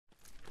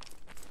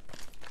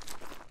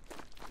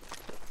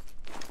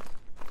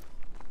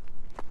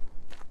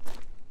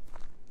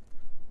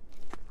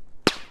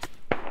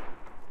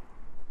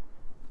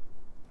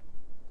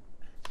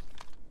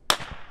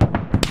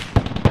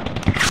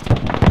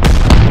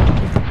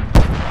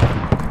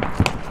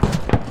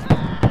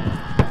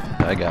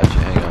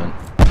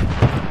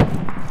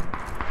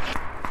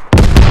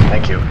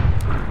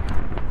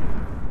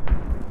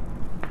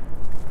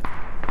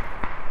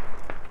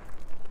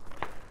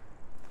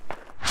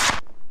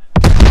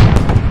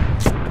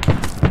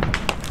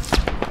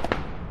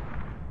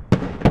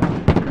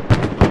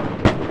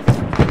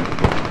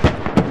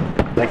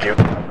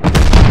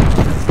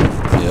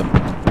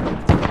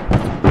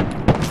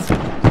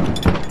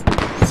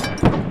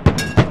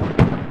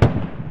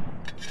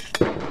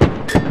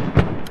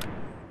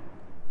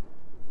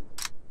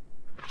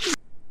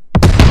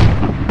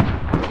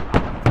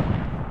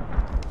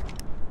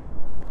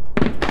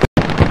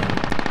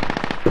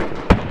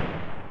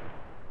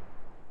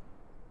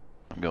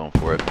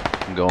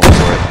I'm going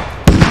for it.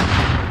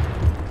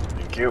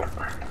 Thank you.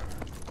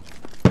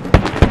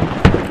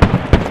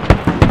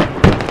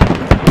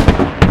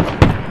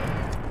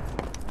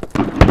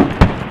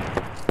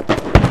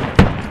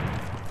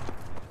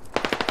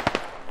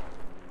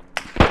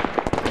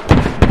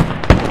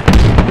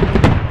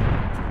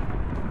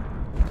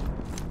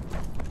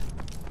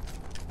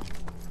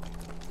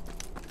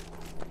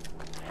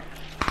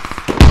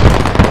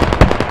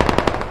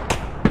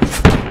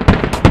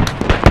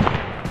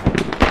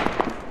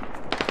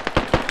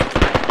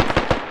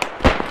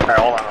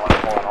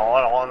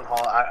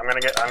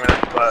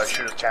 I'm gonna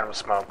shoot a can of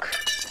smoke.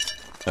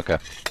 Okay.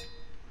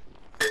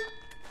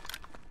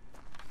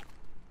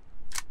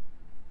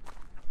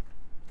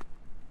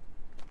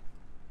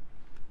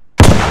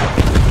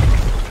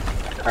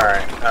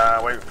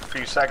 Alright, wait a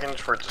few seconds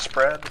for it to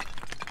spread.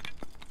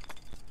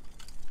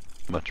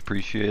 Much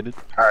appreciated.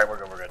 Alright, we're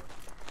good, we're good.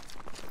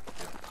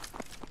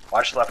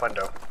 Watch the left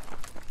window.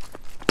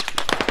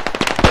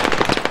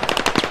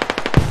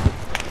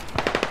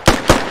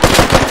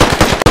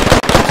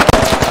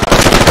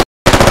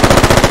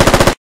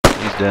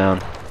 He's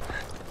down.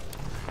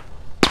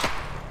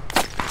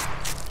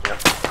 Yep.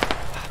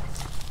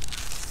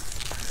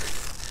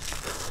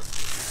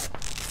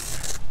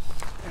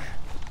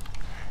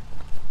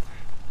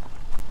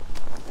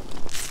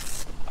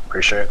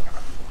 Appreciate it.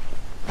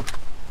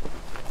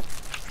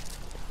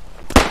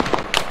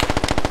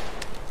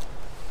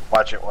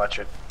 Watch it, watch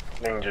it.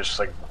 Thing just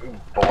like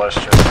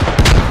ballistic.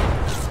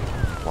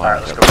 Wow.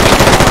 Alright, let's go.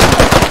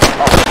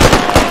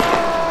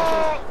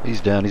 Oh. He's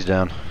down, he's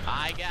down.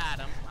 I got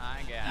him,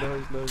 I got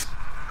him. Nice, nice.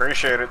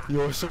 Appreciate it.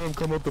 Yo, I saw him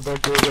come out the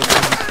back door.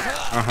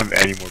 I don't have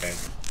any more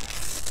damage.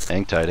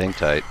 Hang tight, hang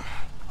tight.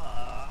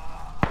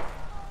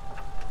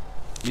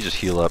 You just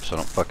heal up so I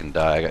don't fucking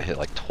die. I got hit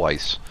like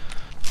twice.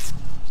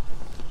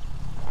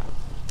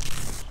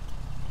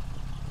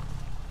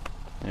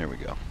 There we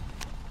go.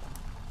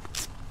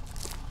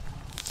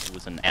 It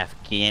was an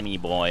Afghani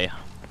boy.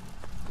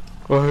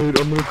 Alright,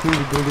 I'm gonna clear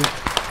the building.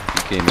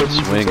 You came in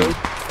swinging.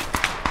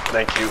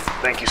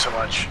 Thank you so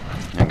much.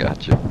 I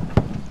got you.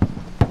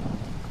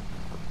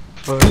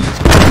 Alright, let's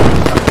go.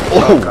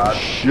 Oh, God.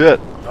 shit!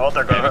 Oh,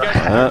 they're going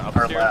Huh?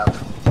 our lab.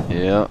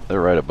 Yeah,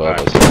 they're right above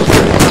us.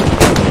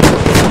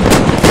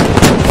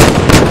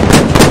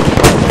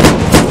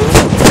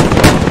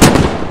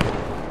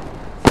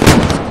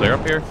 Is it clear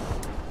up here?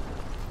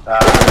 Oh,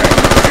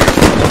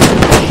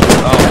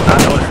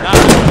 No, it's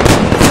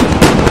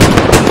not.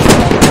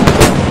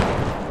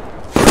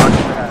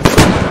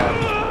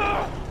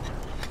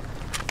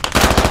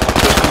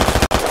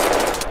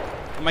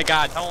 Oh my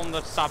god, tell him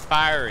to stop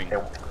firing.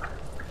 Okay.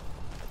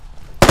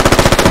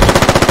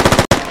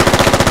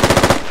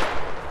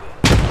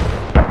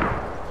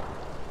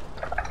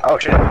 Oh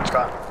shit, it's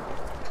gone.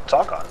 It's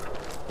all gone.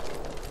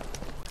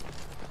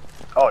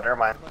 Oh, never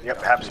mind.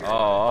 Yep, Hab's here.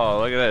 Oh,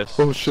 look at this.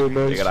 Oh shit,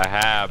 They nice. got a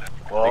hab.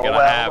 well, they got a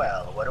well, hab.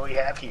 well, what do we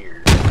have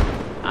here?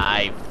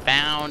 I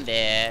found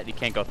it. You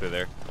can't go through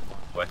there.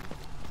 Boy.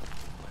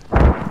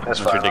 That's Unless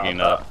you're fine.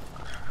 digging up.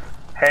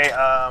 Hey,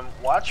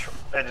 watch.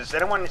 Does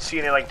anyone see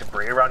any like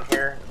debris around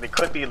here? They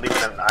could be leaving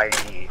an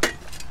ID.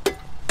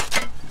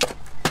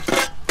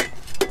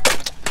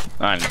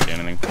 I didn't see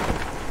anything.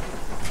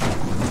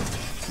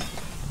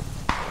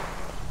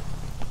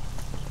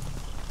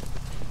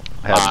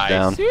 Hab's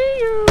down. See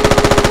you.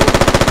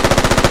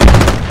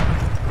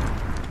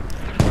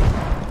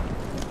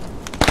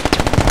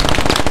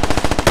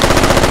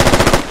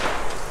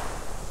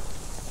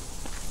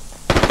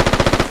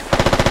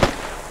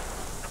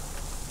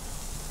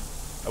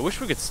 I wish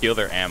we could steal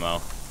their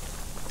ammo.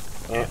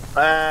 Yeah.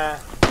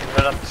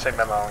 They're not the same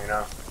memo, you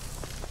know.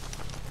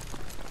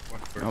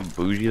 How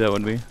bougie that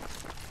would be.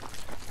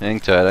 Hang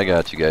tight, I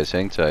got you guys.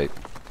 Hang tight.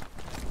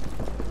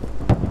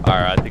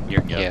 Alright, I think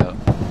you're good. Yeah.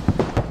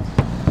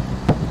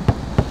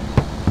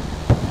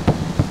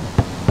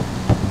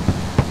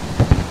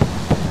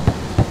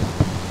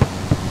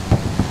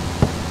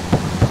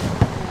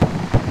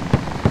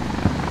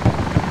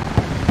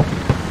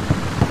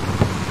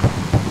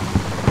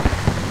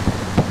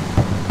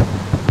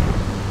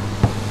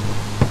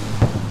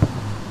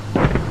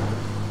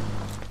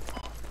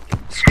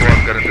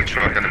 Squad got in the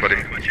truck, anybody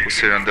who's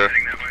here on the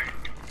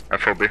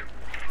FOB?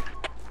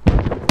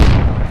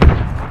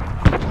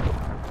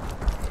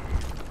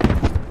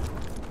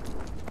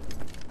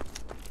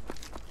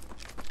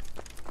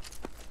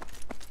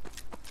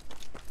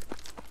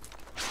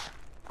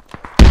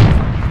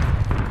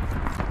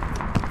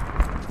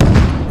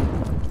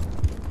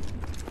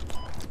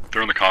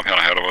 They're in the compound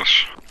ahead of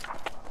us.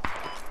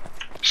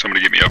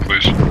 Somebody get me up,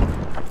 please.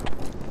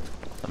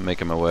 I'm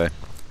making my way.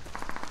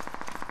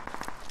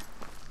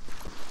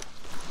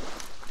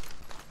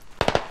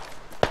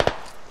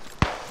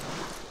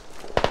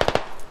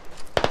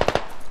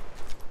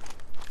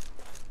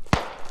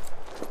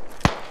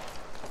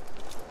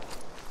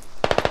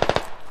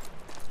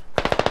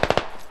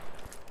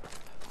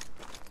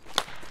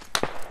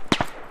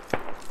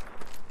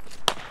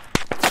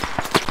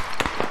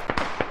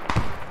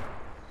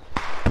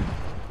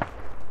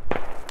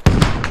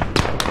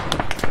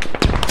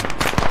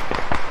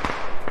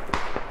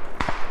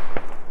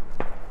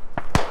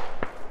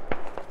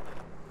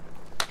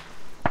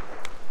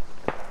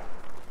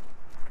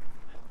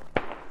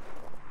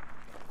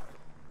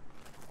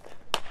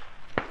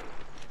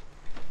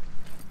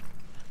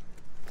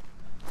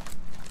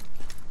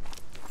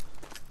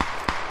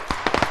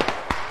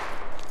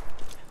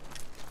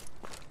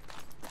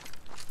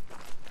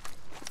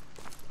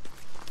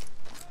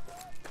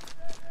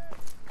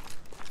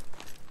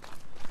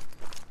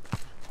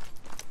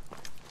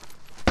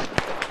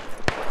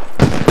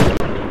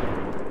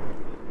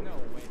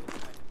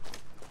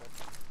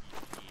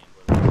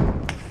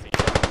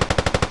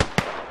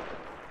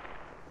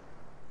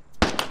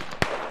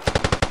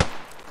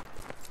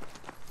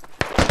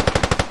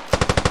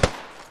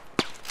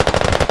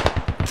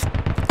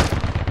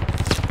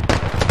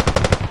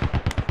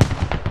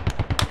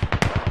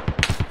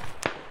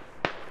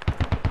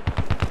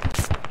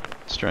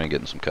 try and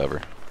get in some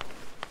cover.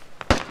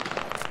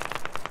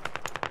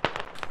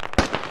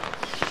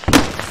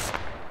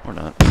 Or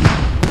not.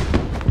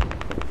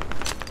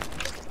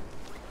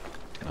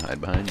 Gonna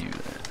hide behind you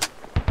then.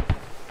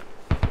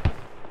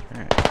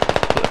 Alright,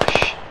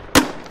 push.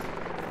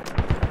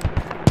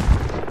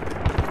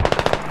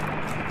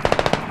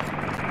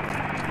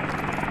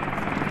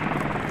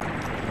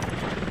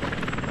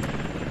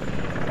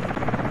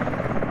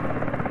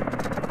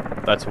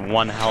 That's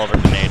one hell of a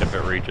grenade if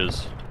it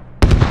reaches.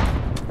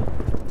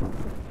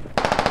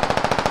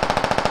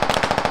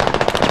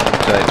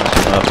 Tighten this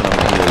one up and I'm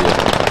gonna heal you.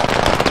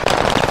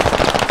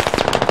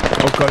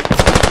 Okay.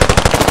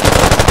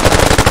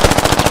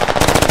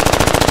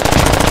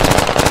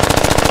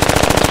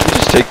 Did you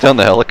just take down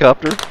the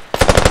helicopter?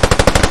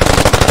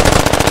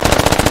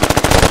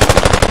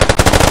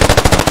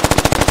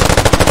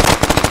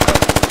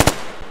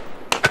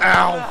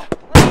 Ow!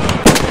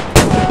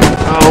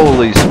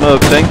 Holy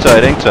smokes, hang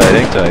tight, hang tight,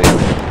 hang tight.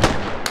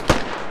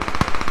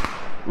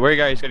 Where are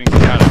you guys getting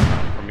shot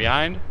at? From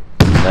behind?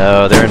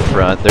 No, they're in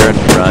front, they're in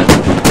front.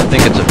 I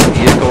think it's a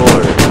vehicle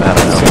or, I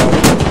don't know.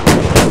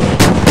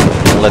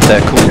 I'll let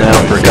that cool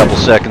down for a couple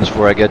seconds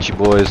before I get you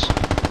boys.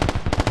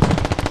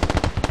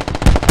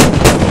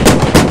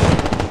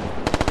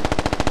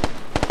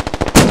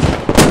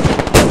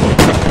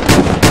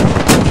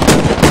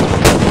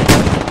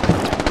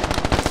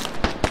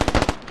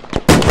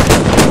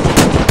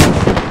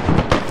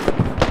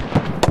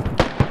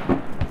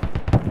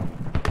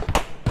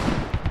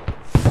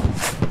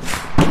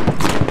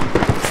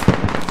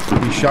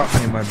 He shot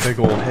me in my big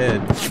old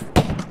head.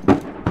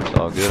 It's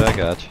all good, I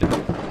got you.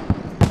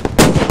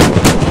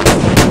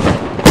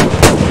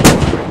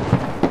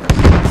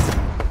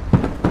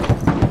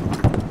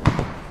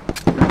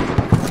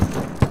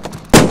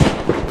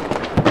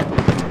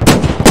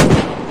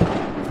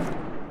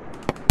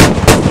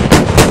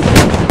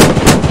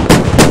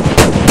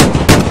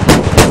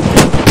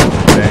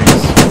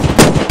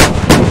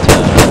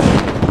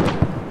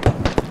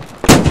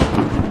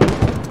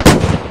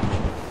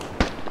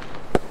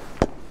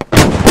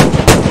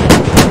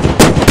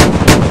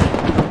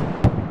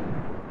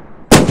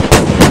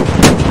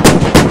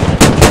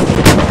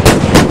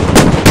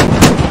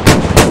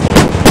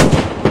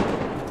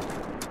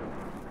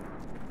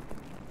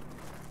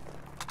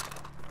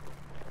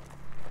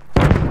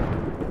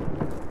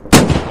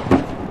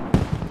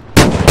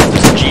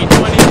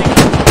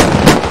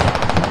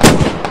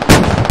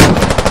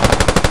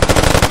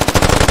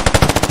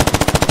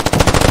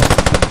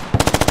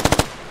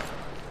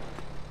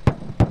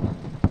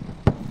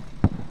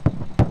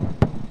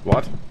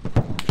 What?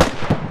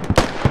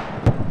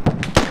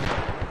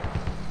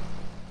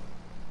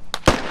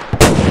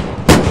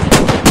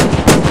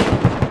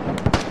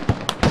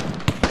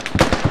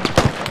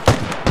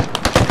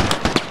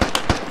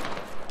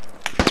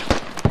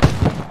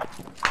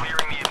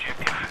 Clearing the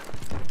objective.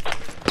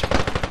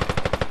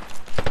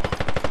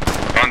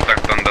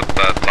 Contact on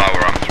that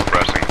tower I'm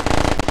suppressing.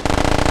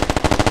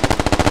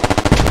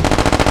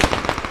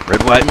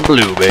 Red, white, and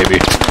blue, baby.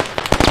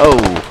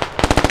 Oh!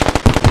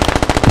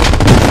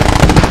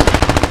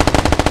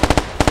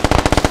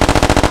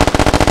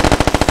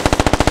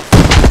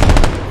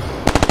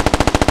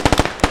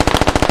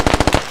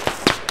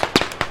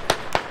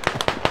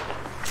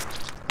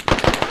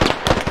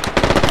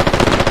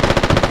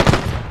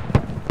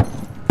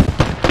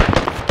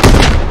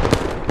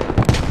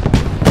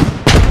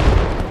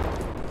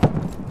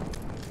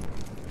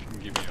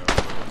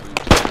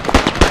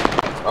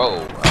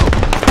 Oh,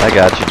 I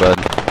got you, bud.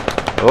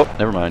 Oh,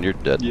 never mind, you're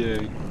dead.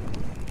 Yay.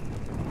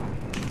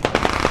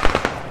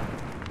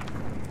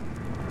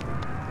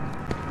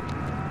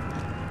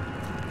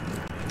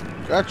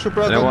 got you,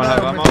 brother. Anyone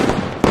have ammo?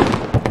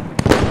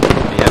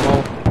 Any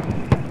ammo?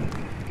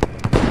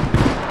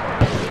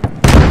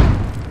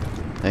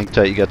 Hang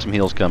tight, you got some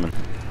heals coming.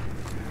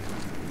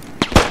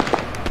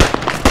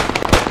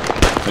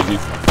 Thank you.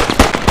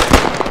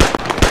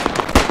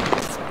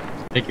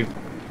 Thank you.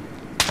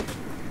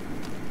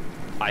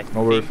 I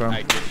Oh, where think from?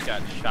 I just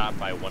got shot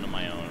by one of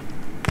my own.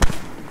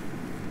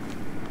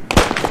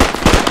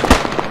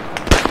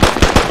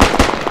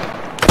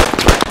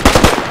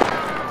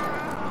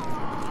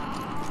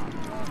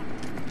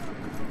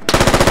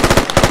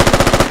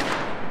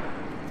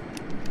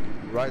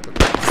 Right.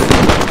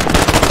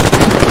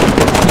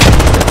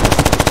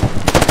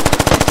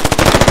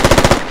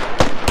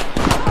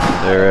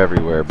 They're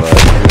everywhere, bud.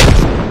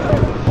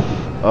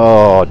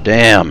 Oh,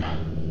 damn.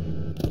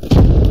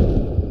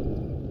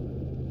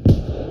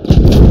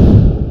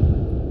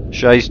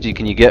 Shiesty,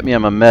 can you get me?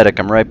 I'm a medic.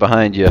 I'm right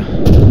behind you.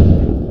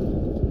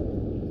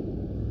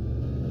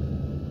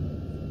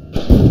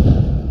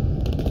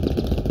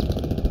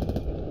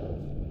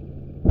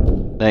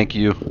 Thank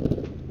you.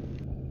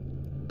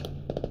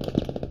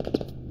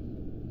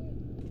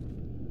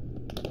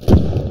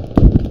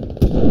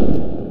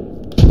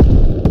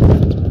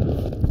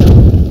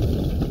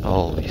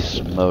 Holy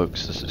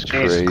smokes, this is Jesus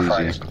crazy.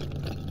 Christ.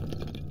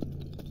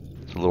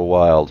 It's a little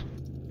wild.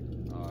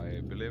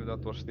 I believe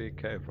that was the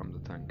K from the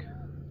tank.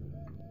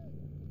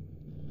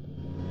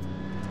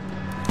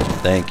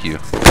 Thank you.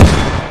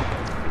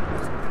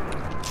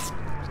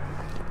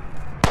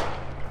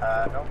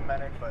 No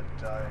medic, but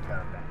I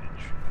got a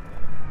bandage.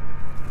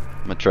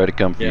 I'm gonna try to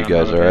come for Yeah, you I'm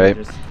guys, out of alright?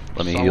 bandages.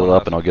 Let me Someone heal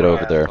up has and I'll to get over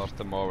try there. toss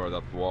them over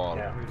that wall.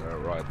 Yeah. They're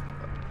right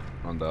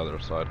on the other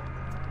side.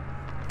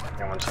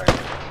 Yeah, 1 second.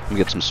 Let me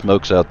get some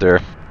smokes out there.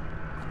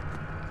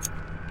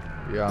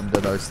 Yeah, I'm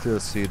dead. I still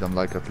see them,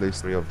 like at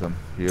least 3 of them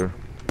here.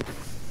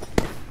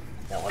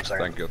 Yeah, 1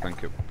 second. Thank you,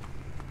 thank you.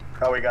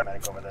 Oh, we got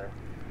medic over there.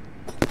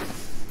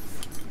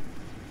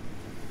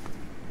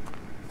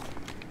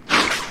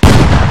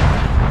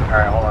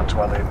 Alright, hold on,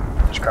 Twelly.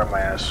 Just cover my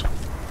ass.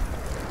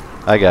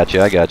 I got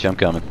you, I'm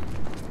coming.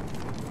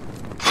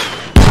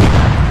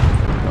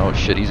 Oh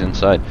shit, he's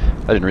inside.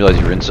 I didn't realize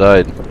you were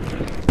inside. Yeah.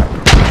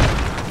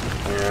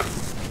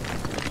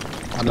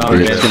 I'm out of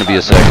It's bandages. gonna be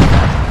a second.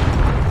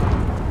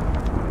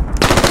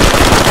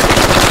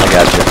 I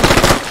got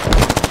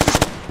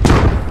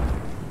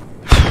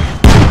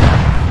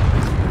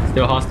you.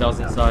 Still hostiles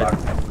inside.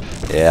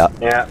 Yeah,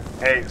 Yeah.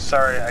 Hey,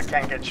 sorry, I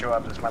can't get you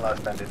up. This is my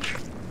last bandage.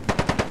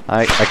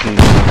 I can.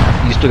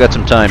 You still got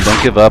some time.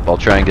 Don't give up. I'll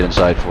try and get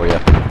inside for you.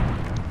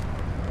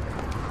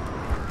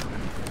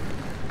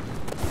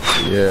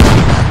 Yeah,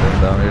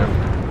 stand down here.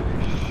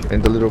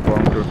 In the little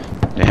bunker.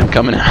 Yeah, I'm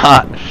coming in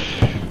hot.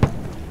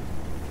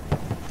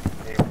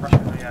 Hey, rush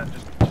it. Yeah,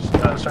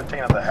 just start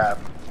taking out the hat.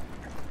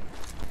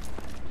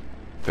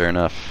 Fair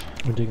enough.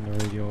 I'm digging the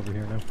radio over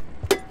here now.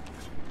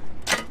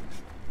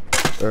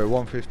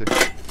 150.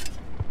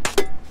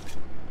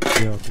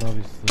 Yeah,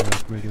 Navi's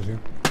radio here.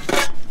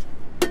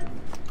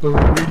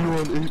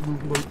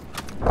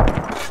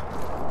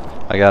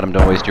 I got him.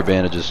 Don't waste your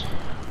bandages.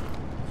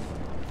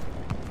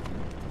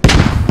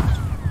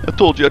 I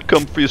told you I'd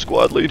come for you,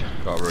 squad lead.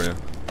 Cover you.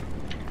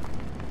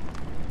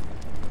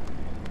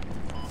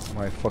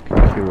 My fucking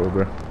hero,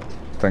 bro.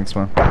 Thanks,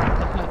 man.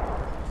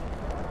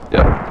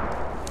 Yep.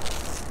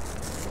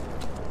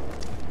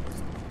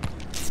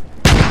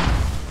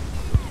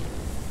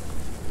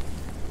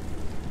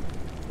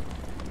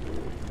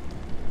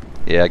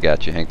 Yeah, I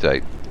got you. Hang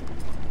tight.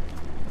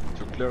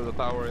 To clear the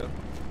tower, yeah.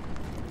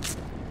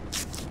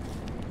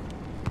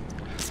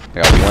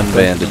 I got one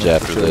bandage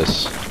after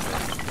this.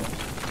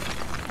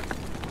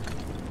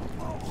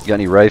 You got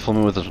any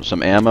riflemen with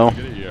some ammo?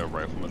 Yeah,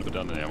 rifleman, put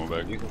down the ammo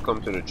bag. You can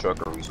come to the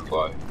truck and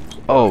resupply.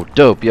 Oh,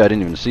 dope. Yeah, I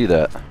didn't even see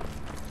that.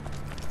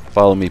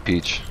 Follow me,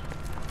 Peach.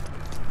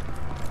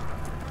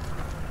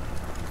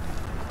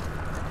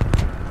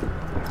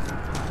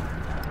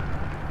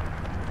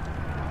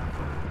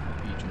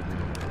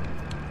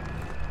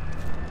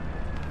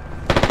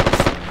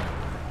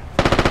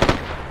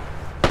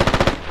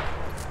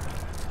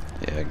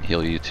 Yeah, I can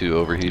heal you too,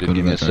 overheated.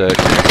 Give me a sec.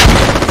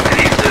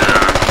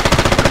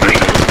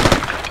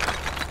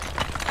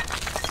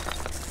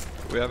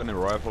 We have any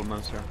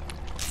riflemen here?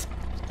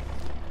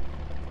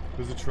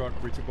 There's a truck.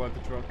 Resupply the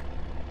truck.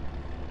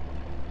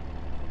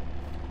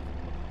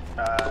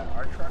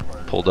 Our truck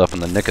was... Pulled up in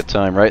the nick of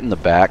time, right in the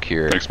back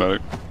here. Thanks,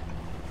 medic.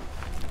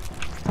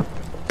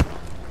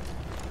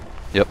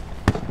 Yep.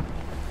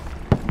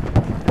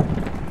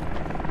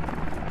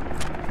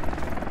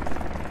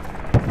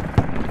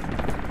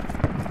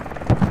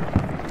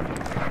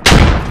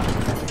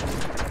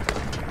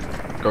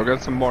 Go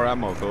get some more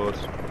ammo, fellas.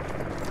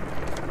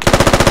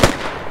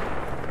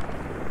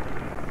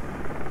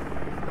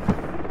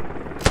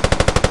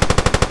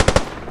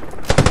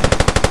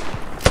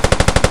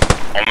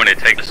 I'm gonna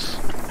take this.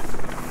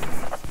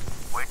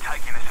 We're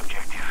taking this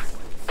objective.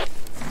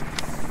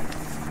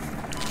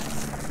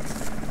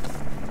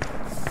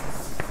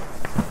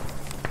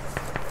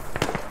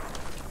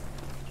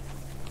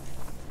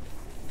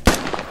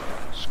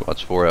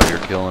 Squad's 4 out here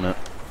killing it.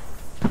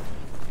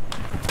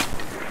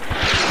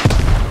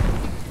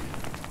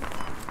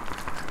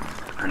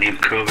 I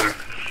need cover.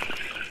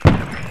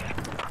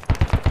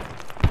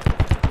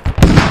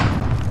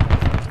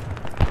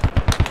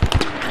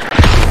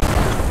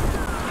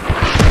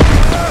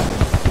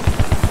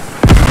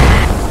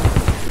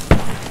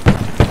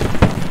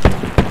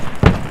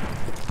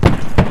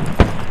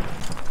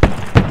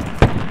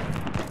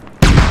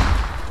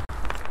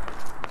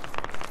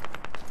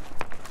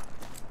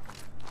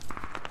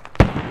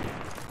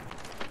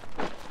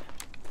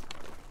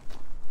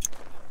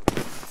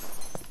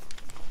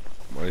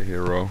 My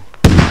hero.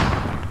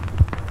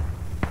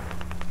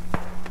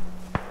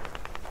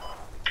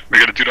 We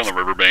got a dude on the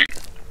riverbank.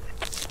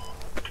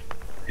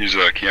 He's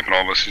camping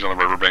all of us. He's on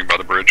the riverbank by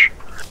the bridge.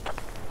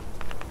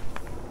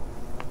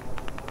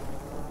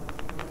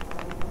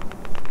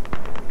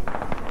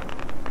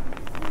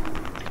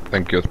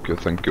 Thank you,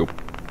 thank you.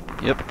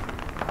 Yep.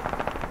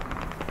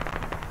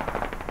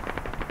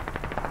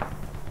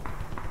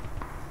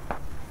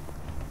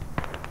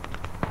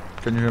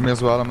 Can you hear me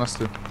as well? I'm not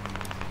still.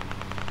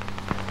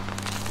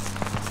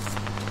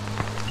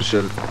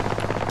 Appreciate it.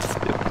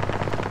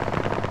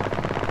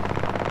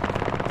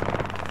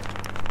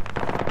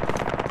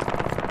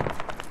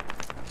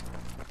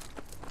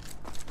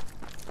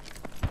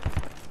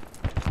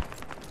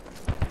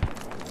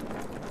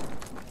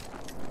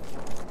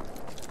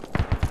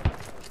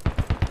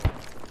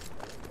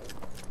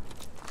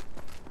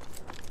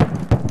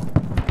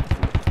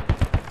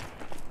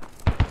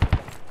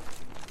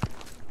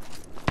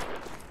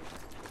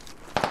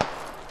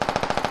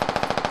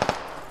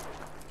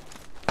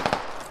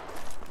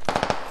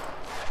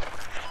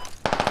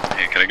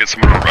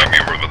 someone revive me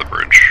over by the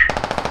bridge.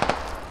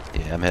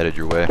 Yeah, I'm headed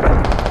your way.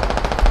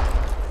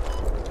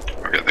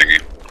 Okay, thank you.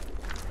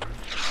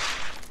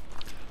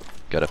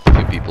 Got a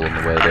few people in the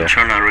way though. I'm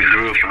trying to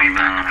regroup.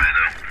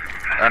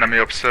 Enemy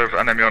observe,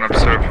 enemy on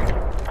observe.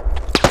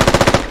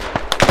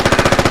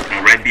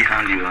 I'm right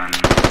behind you, and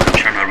I'm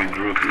trying to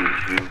regroup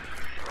you.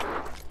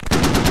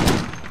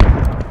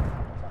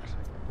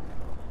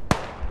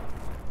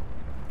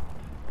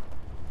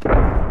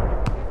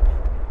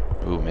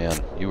 Ooh man,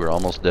 you were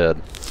almost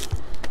dead.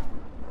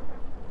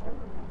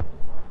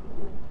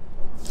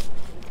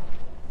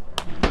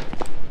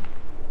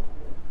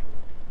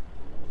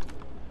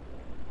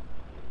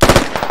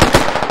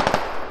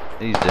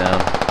 He's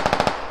down.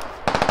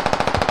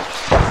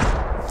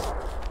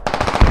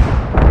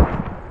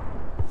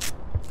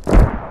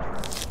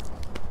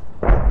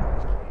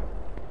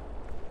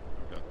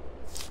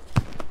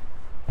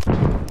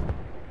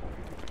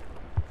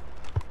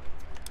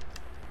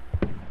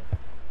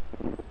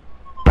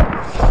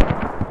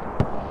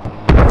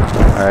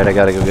 Alright, I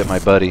gotta go get my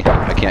buddy.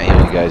 I can't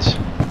heal you guys.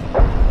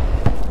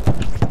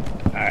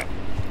 Alright.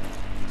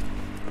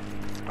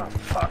 Oh,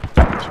 fuck.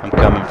 I'm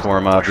coming for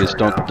him, obvious.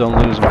 Don't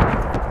lose him.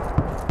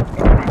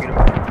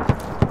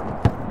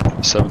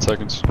 7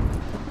 seconds.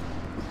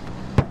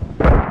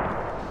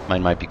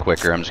 Mine might be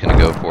quicker. I'm just gonna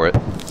go for it.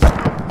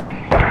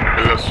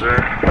 Hello, sir.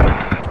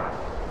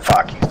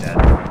 Fuck, he's dead.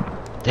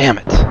 Damn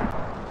it.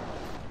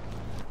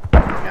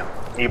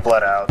 Yeah. He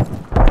bled out.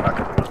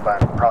 Fucking was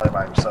probably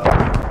by himself.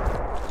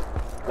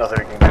 Nothing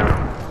he can do.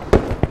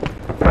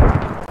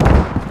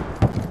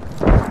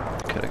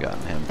 Could have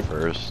gotten him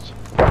first.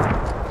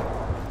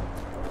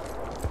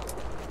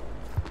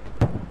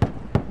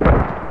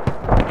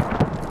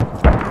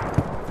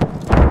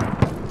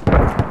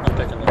 I'm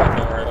picking them up,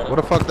 don't worry about it. What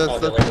the fuck does I'll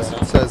that? get later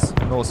on. It says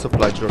no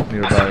supply drop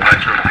nearby.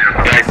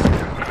 Guys,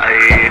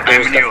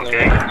 I'm new,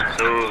 okay?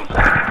 So,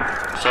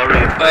 sorry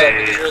if Oh,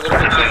 because you're a little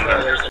bit too far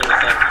away from the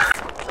thing,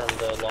 from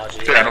the lodgy.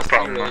 Yeah, no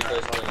problem, Really man.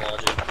 close to the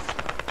lodgy.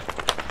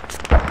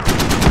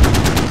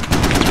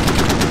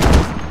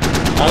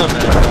 I'm a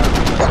medic, I'm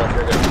myself,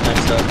 you're good.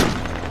 Next up,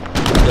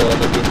 kill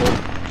other people.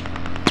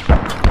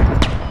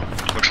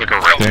 Looks like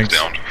our rail is Thanks.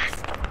 down.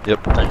 Yep.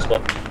 Thanks,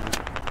 bud.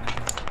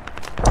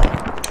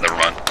 Never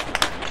mind.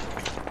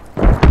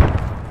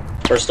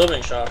 We're still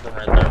being shot from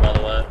right there, by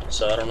the way,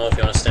 so I don't know if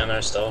you want to stand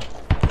there still.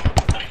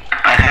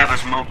 I have a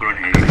smoke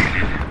grenade if you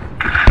need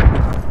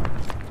it.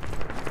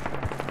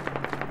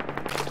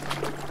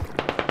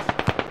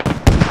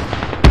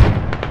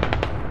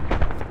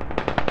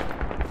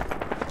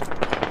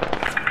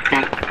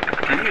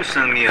 Can you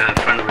send me a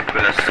friend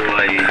request so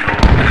I know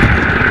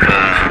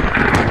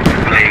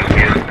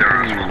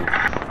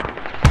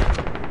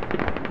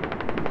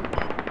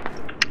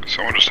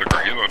Someone just took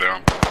our helo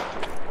down.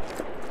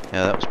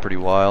 Yeah, that was pretty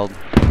wild.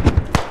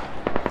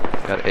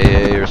 Got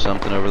AA or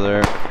something over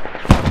there.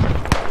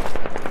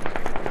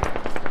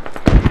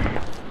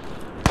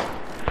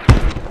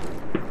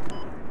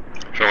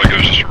 I feel like it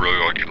was just a really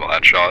lucky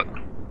lat shot.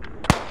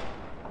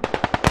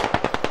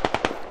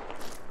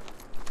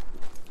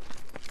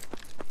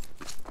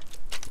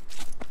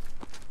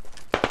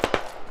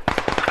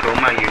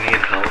 Roma, you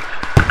need help.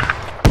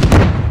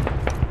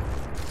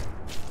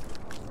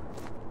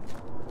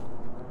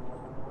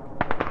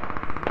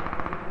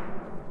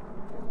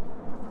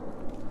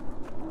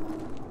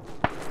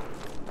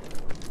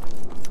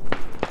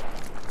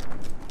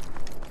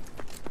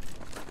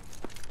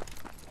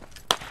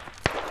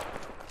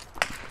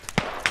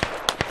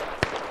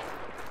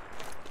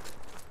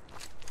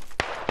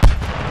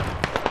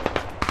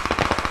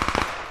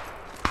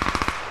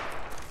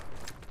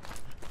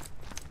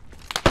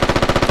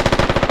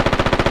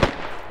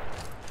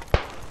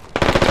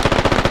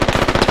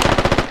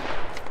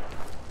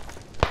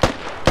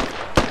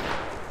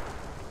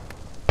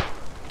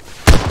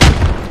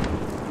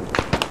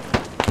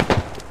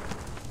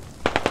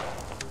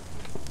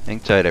 Hang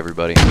tight,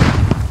 everybody.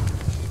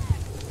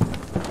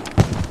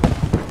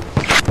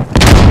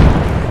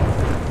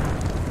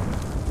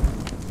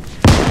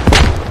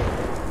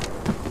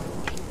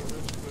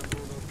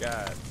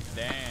 God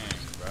dang,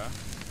 bro.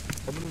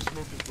 I'm gonna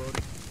smoke his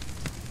body.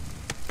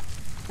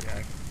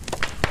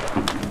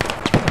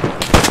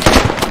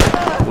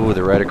 Ooh,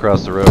 they're right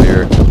across the road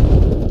here.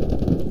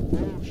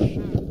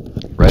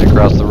 Right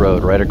across the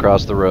road, right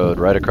across the road,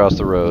 right across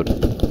the road.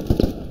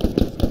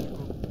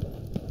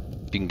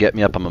 If you can get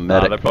me up, I'm a No,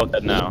 medic. they're both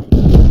dead now.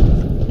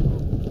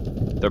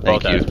 They're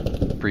both Thank you.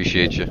 dead.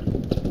 Appreciate you.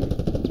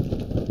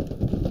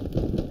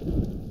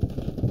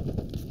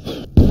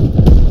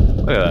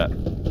 Look at that.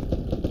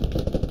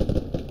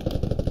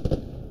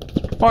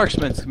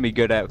 Marksman's can be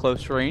good at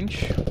close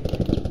range.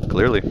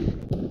 Clearly.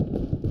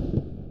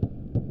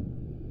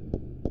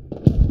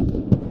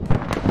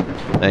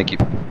 Thank you.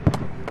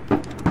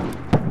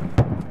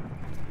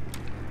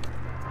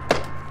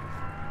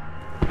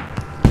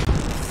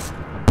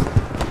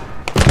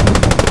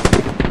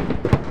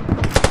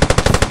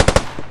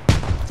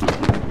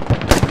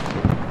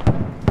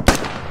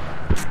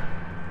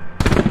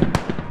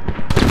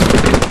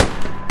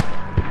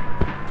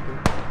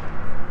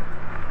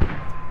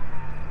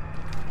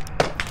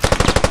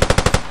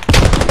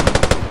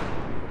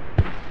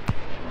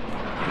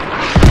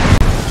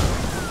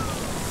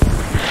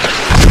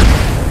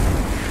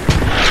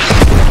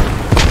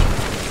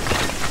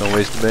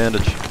 waste the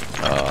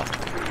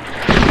bandage.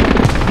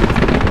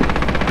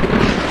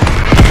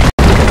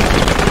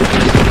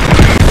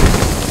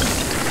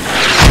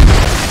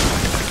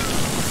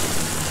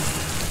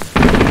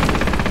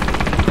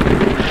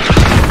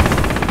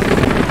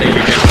 Thank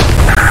you, Jim.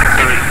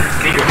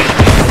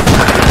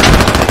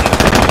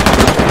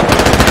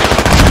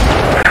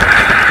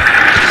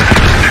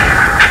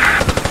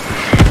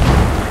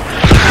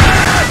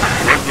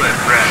 What's my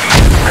friend?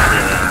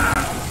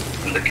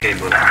 The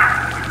cable.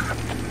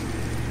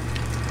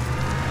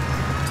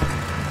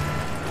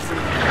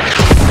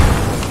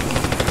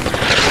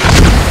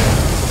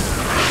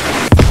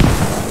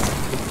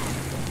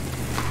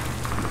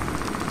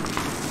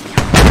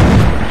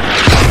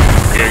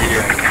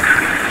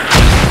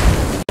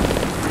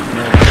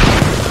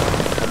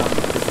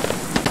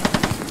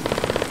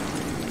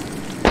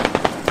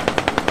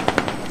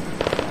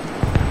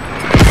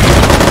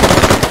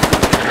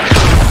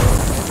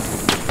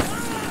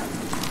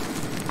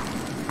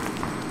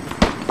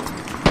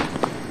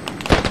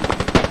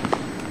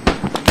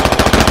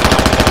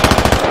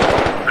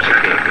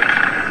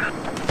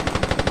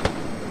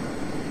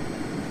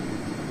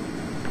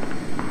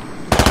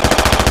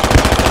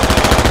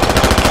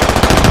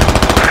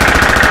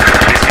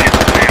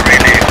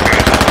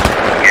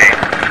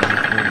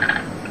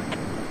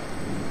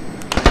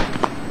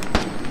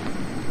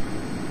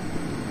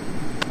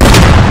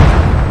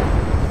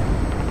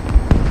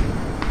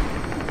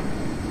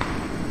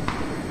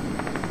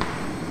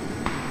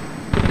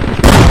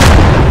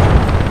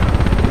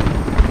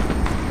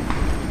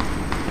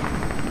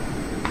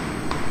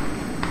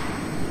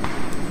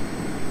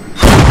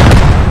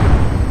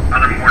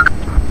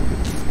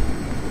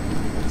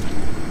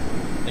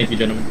 Thank you,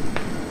 gentlemen.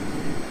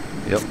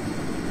 Yep.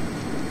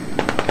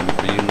 Coming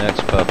for you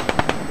next, pup.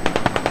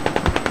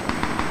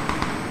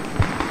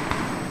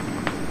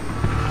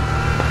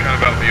 Kind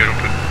of out in the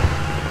open.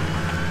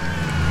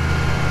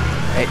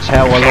 It's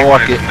how I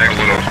like it. Next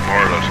to those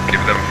mortars,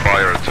 give them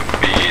fire to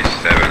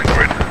B7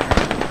 grid.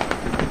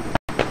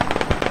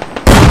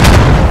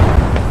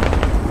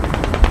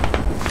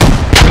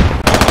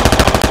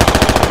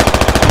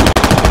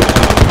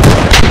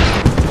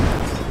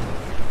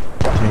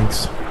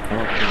 Thanks.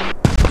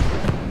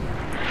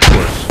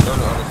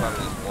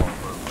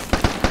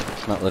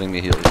 It's not letting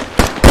me heal you.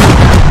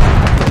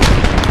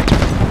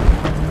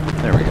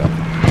 There we go.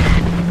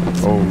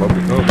 Oh,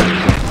 lovely. Oh, there you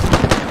go.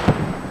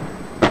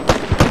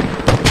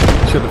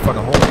 Shit, the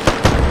fucking hole.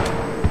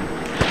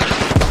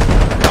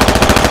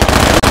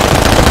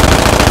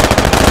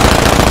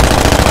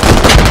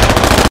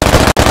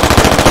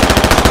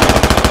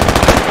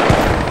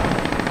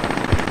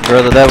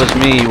 Brother, that was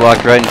me. You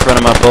walked right in front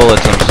of my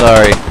bullets. I'm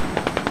sorry.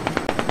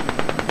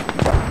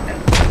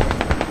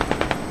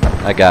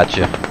 I got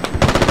you.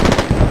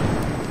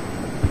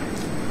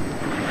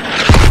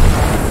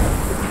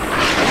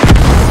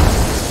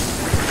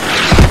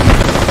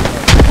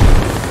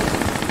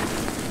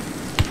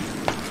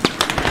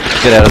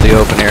 Get out of the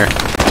open here.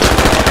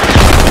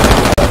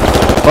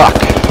 Fuck.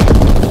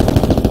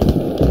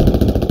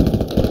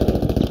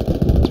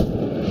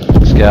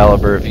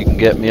 Excalibur, if you can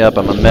get me up,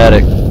 I'm a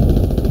medic.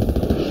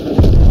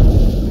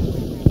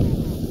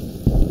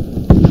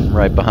 I'm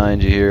right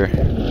behind you here.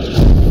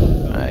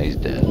 Ah, he's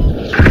dead.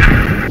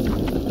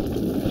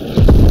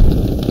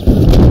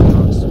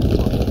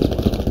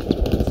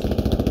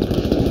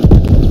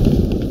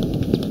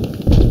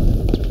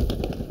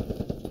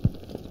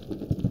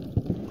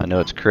 I know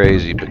it's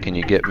crazy, but can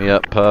you get me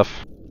up,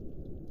 Puff?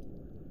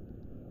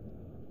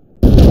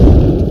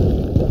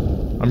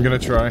 I'm gonna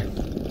try.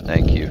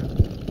 Thank you.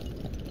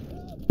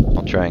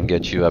 I'll try and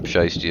get you up,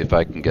 Shiesty, if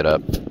I can get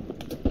up.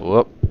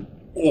 Whoop.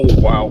 Oh,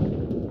 wow.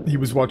 He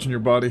was watching your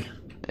body.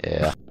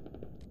 Yeah.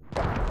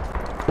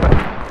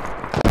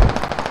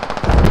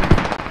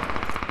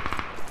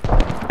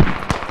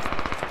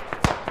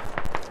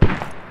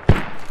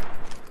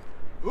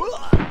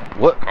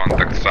 What?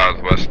 Contact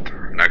southwest,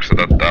 next to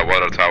that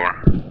water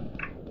tower.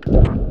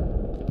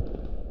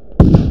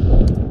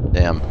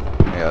 Damn.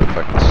 I got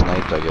fucking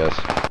sniped, I guess.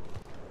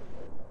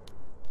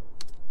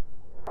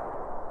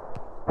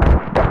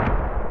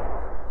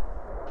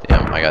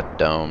 Damn, I got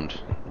domed.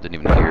 Didn't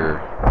even hear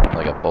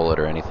like a bullet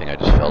or anything, I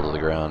just fell to the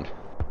ground.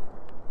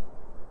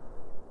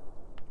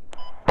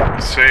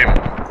 Same.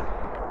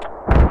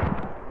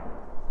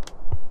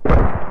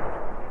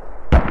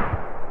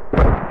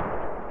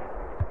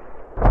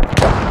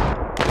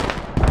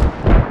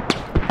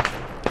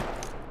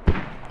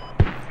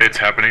 It's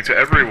happening to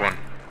everyone.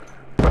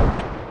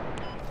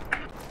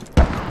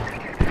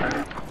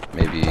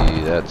 Maybe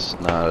that's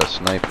not a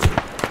sniper.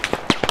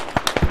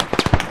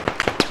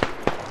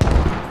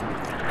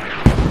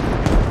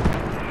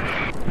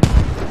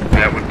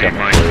 That would be Got my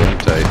mine. blue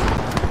tight.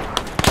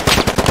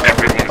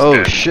 Everyone's Oh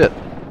dead. shit.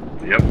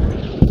 Yep.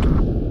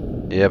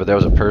 Yeah, but that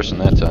was a person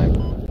that time.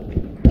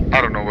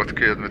 I don't know what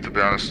killed me, to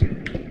be honest.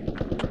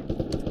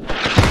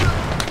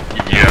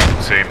 Yeah,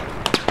 same.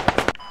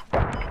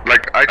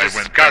 Like, I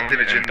just got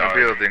damage in the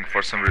building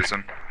for some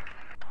reason.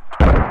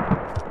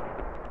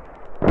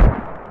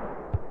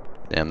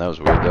 Damn, that was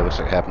weird. That looks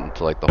like it happened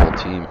to like the whole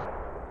team.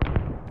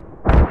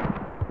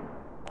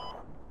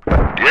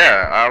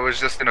 Yeah, I was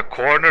just in a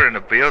corner in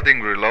a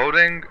building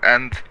reloading,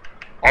 and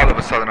all of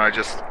a sudden I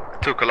just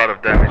took a lot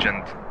of damage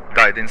and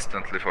died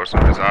instantly for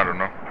some reason. I don't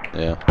know.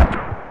 Yeah.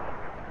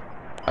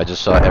 I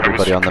just saw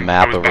everybody on the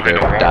map over there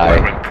die. I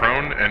went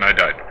prone and I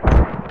died.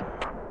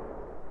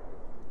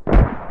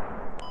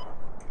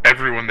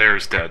 Everyone there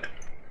is dead.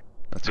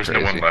 There's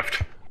crazy. no one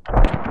left.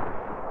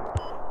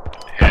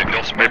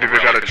 Maybe we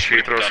got a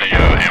cheater or something.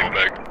 Ammo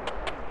bag.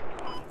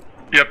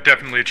 Yep,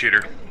 definitely a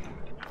cheater.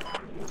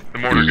 The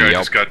mortar guy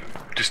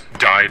just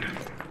died.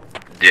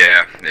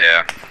 Yeah.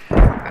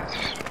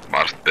 That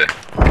must be.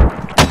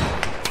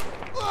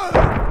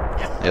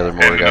 The other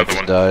mortar guy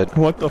just died.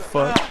 What the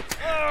fuck?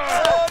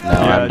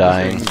 Now I'm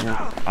dying.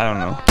 I don't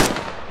know.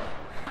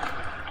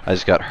 I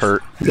just got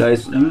hurt.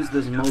 Guys, use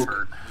the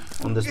smoke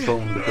on the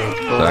stone because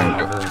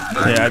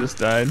Yeah, I just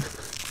died.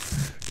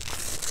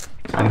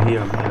 I'm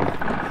here.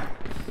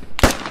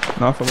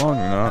 Not for long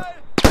or not.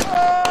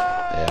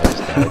 Yeah, I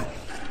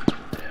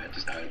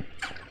just died.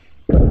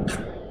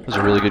 It was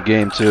a really good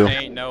game too.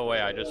 Ain't no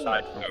way I just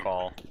died from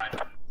fall.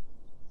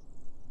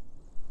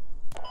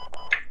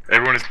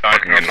 Everyone is dying.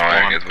 Fucking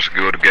annoying. It was a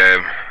good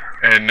game.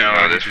 And now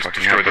I this just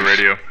fucking destroyed the happens.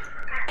 radio.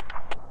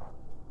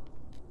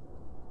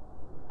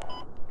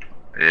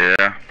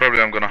 Yeah, probably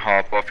I'm gonna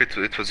hop off. It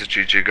was a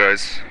GG,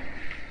 guys.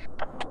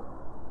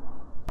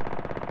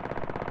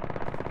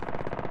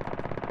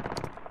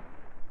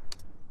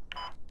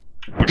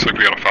 Looks like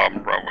we got a 5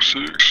 on Bravo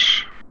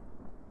 6.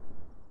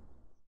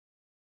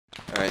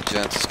 Alright,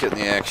 gents, let's get in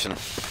the action.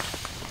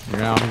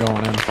 Yeah, I'm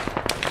going in.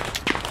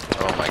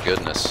 Oh my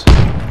goodness.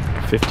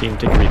 15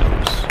 degrees.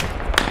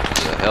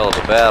 It's a hell of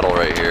a battle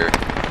right here.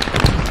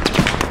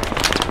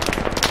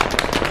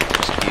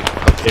 Just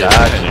keep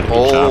dodging.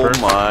 Oh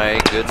my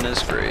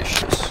goodness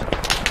gracious.